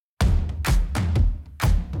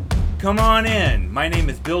Come on in. My name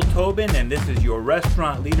is Bill Tobin, and this is your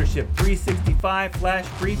Restaurant Leadership 365 Flash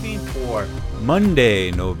Briefing for Monday,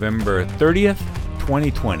 November 30th,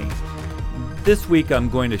 2020. This week, I'm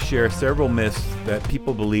going to share several myths that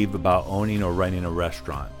people believe about owning or running a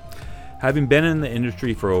restaurant. Having been in the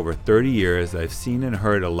industry for over 30 years, I've seen and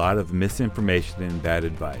heard a lot of misinformation and bad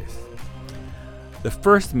advice. The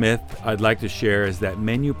first myth I'd like to share is that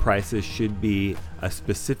menu prices should be a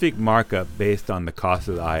specific markup based on the cost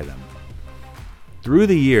of the item. Through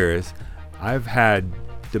the years, I've had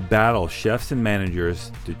to battle chefs and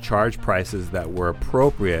managers to charge prices that were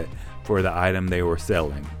appropriate for the item they were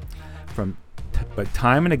selling. But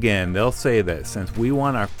time and again, they'll say that since we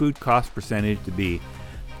want our food cost percentage to be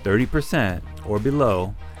 30% or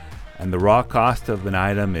below, and the raw cost of an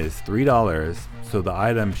item is $3, so the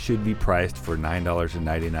item should be priced for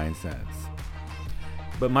 $9.99.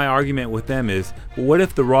 But my argument with them is, well, what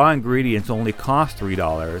if the raw ingredients only cost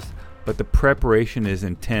 $3, but the preparation is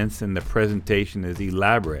intense and the presentation is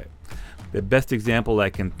elaborate? The best example I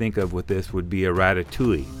can think of with this would be a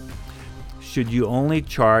ratatouille. Should you only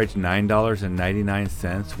charge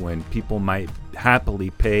 $9.99 when people might happily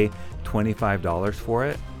pay $25 for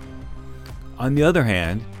it? On the other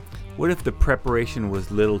hand, what if the preparation was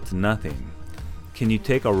little to nothing? Can you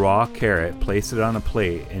take a raw carrot, place it on a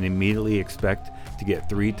plate, and immediately expect to get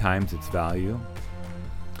 3 times its value?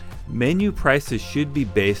 Menu prices should be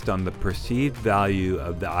based on the perceived value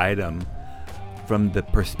of the item from the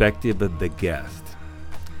perspective of the guest.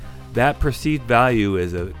 That perceived value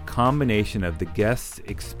is a combination of the guest's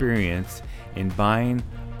experience in buying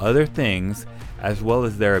other things as well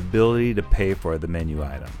as their ability to pay for the menu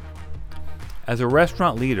item. As a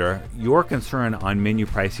restaurant leader, your concern on menu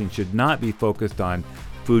pricing should not be focused on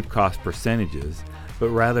food cost percentages, but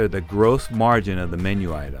rather the gross margin of the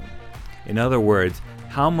menu item. In other words,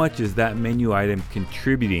 how much is that menu item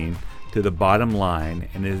contributing to the bottom line,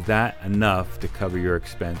 and is that enough to cover your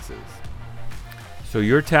expenses? So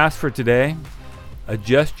your task for today,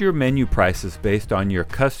 adjust your menu prices based on your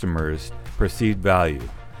customers' perceived value.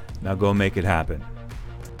 Now go make it happen.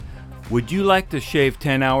 Would you like to shave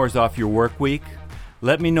 10 hours off your work week?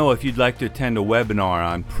 Let me know if you'd like to attend a webinar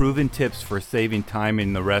on proven tips for saving time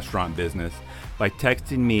in the restaurant business by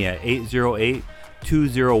texting me at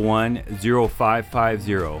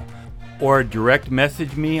 808-201-0550 or direct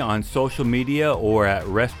message me on social media or at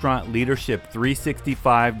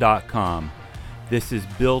restaurantleadership365.com. This is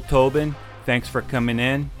Bill Tobin. Thanks for coming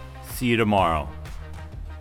in. See you tomorrow.